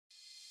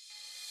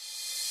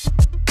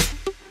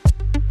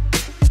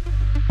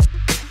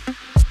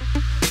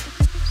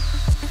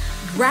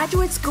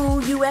Graduate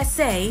School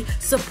USA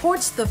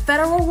supports the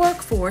federal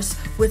workforce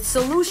with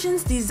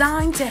solutions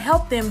designed to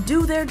help them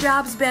do their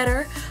jobs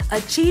better,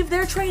 achieve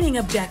their training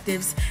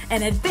objectives,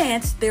 and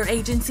advance their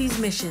agency's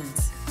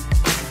missions.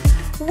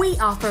 We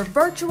offer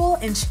virtual,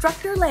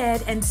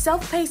 instructor-led, and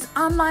self-paced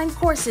online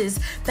courses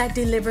that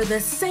deliver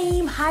the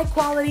same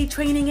high-quality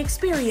training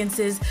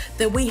experiences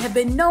that we have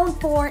been known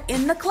for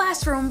in the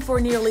classroom for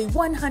nearly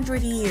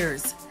 100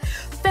 years.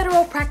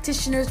 Federal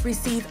practitioners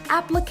receive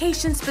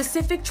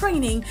application-specific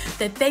training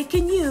that they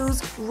can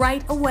use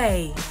right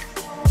away.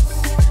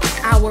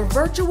 Our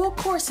virtual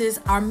courses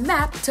are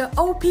mapped to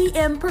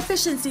OPM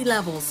proficiency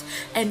levels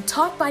and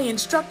taught by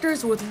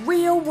instructors with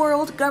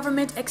real-world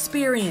government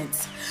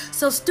experience,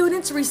 so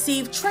students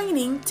receive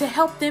training to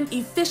help them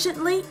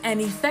efficiently and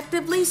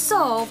effectively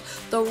solve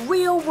the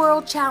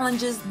real-world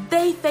challenges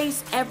they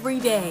face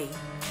every day.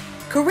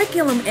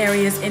 Curriculum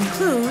areas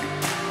include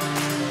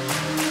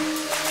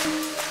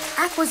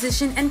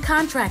acquisition and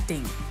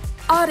contracting,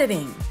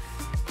 auditing,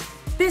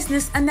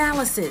 business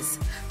analysis,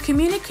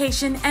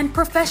 communication and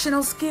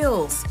professional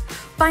skills,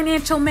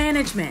 financial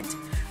management,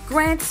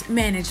 grants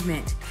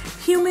management,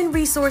 human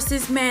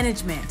resources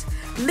management,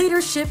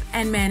 leadership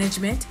and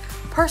management,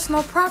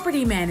 personal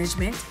property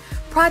management,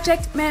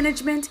 project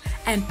management,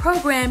 and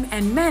program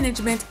and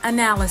management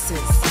analysis.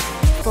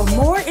 For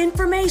more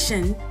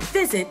information,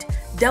 visit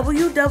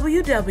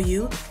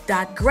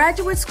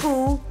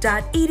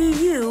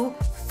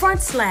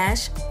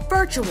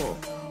www.graduateschool.edu/virtual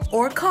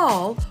or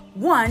call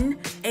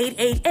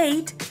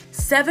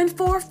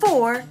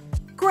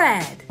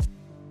 1-888-744-GRAD.